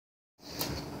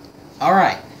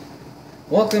Alright,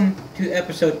 welcome to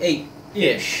episode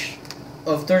 8-ish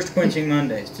of Thirst Quenching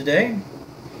Mondays. Today,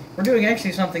 we're doing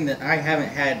actually something that I haven't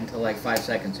had until like 5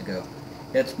 seconds ago.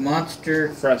 It's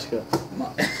Monster... Fresca.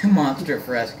 Monster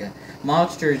Fresca.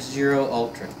 Monster Zero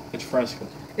Ultra. It's Fresca.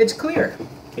 It's clear.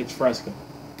 It's Fresca.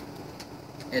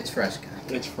 It's Fresca.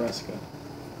 It's Fresca.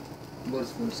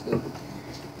 What's Fresca?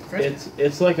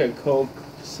 It's like a Coke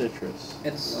citrus.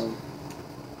 It's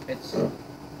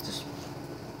just...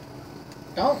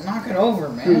 Don't knock it over,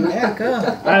 man. Yeah, good.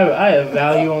 I have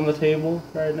value on the table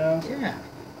right now. Yeah.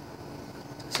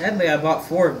 Sadly, I bought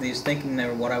 4 of these thinking they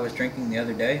were what I was drinking the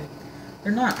other day.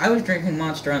 They're not. I was drinking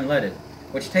Monster Unleaded,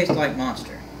 which tastes like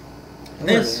Monster.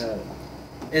 This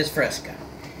is Fresca.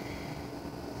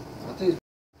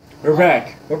 We're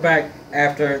back. We're back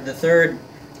after the third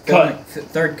cut.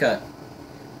 Third cut.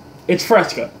 It's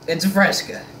Fresca. It's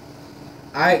Fresca.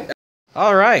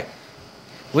 All right.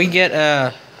 We get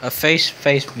a face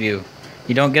view.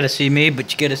 You don't get to see me,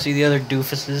 but you get to see the other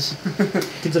doofuses.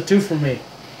 It's a 2 for me.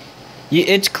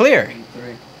 It's clear.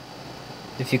 3.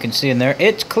 If you can see in there,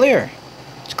 it's clear.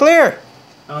 It's clear.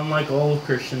 Unlike all of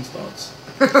Christian's thoughts.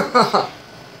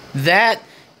 That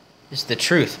is the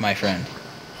truth, my friend.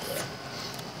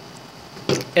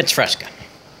 It's Fresca.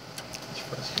 It's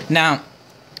Fresca. Now,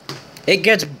 it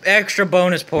gets extra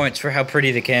bonus points for how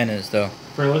pretty the can is, though.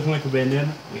 For looking like a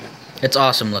bandana? Yeah. It's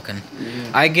awesome looking. Yeah.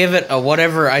 I give it a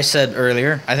whatever I said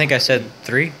earlier. I think I said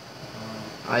 3.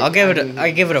 I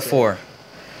give it a 4.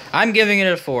 I'm giving it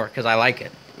a 4 because I like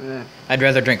it. Yeah. I'd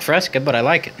rather drink Fresca, but I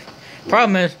like it.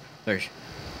 Problem is, there's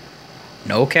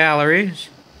no calories,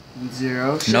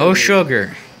 0 sugar. no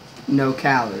sugar. No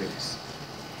calories.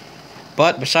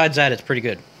 But besides that, it's pretty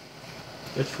good.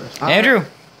 It's Fresca. Andrew,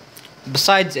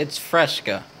 besides it's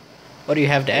Fresca, what do you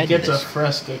have to add It to gets a this?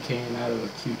 Fresca can out of a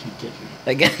QT kitchen.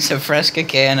 It gets a Fresca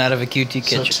can out of a QT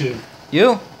kitchen. So 2.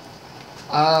 You?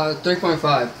 3.5.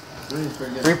 That's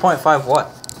pretty good. 3.5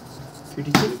 what?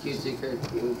 QT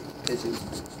kitchen.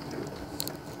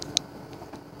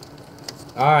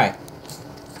 Alright.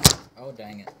 Oh,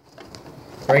 dang it.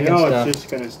 You Breaking know stuff. it's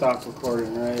just going to stop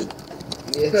recording, right?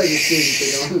 Yeah, I just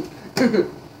see it.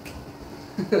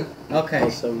 Okay,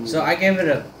 so I gave it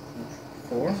a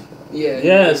 4? Yeah.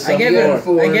 Yes, I gave a it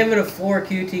 4. I gave it a 4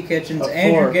 QT kitchens. A 4.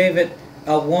 Andrew gave it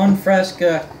a 1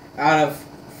 Fresca out of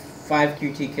 5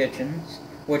 QT kitchens,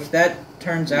 which that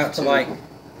turns out to 2. like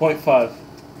 0.5.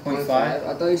 0.5.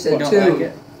 I thought you said Don't 2. like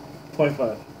it.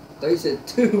 0.5. I thought you said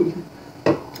 2.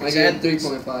 I gave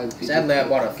 3.5. Sadly, I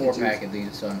bought a 4-pack of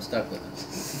these, so I'm stuck with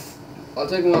it. I'll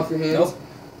take them off your hands. Nope.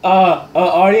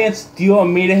 Audience, do you want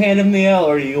me to hand him the L,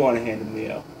 or do you want to hand him the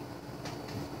L?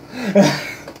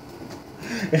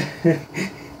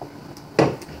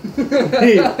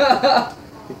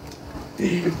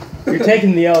 You're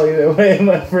taking the L either way,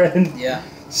 my friend. Yeah.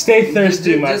 Stay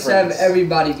thirsty, my Just friends. have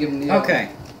everybody give them the Okay.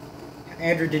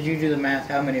 Andrew, did you do the math?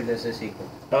 How many of this is equal?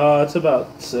 It's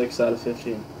about 6 out of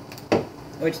 15.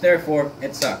 Which, therefore,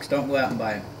 it sucks. Don't go out and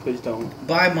buy it. Please don't.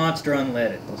 Buy Monster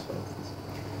Unleaded. That's fine.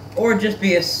 Or just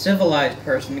be a civilized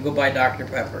person to go buy Dr.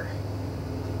 Pepper.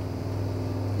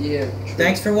 Yeah. True.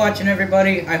 Thanks for watching,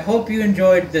 everybody. I hope you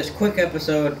enjoyed this quick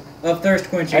episode of Thirst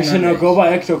Quenching Actually, no, Mondays. go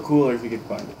buy Ecto Cooler if you can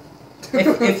find it.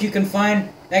 if you can find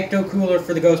Ecto Cooler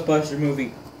for the Ghostbusters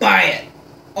movie, buy it.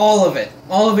 All of it.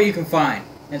 All of it you can find.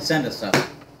 And send us some.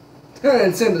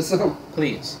 And send us some.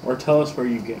 Please. Or tell us where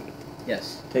you get it.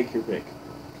 Yes. Take your pick.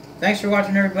 Thanks for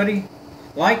watching, everybody.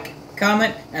 Like,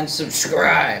 comment, and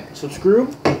subscribe.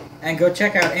 Subscribe. And go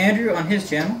check out Andrew on his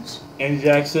channels. Andy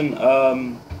Jackson,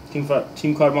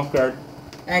 Team Card Off Guard.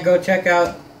 And go check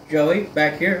out Joey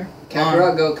back here.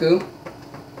 Kakarot Goku.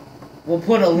 We'll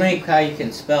put a link how you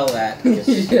can spell that.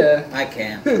 Because Yeah. I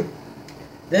can't.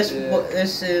 This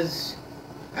is,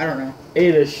 I don't know.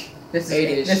 8-ish. This is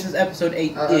 8-ish. This is episode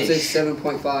 8-ish. I'd say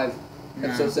 7.5. No.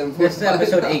 Episode 7.5. This is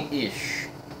episode 8-ish.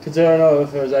 Because I don't know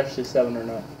if it was actually 7 or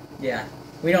not. Yeah.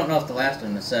 We don't know if the last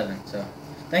one was 7, so.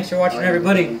 Thanks for watching,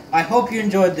 everybody. I hope you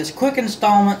enjoyed this quick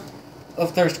installment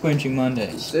of Thirst Quenching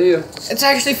Mondays. See ya. It's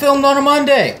actually filmed on a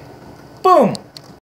Monday. Boom!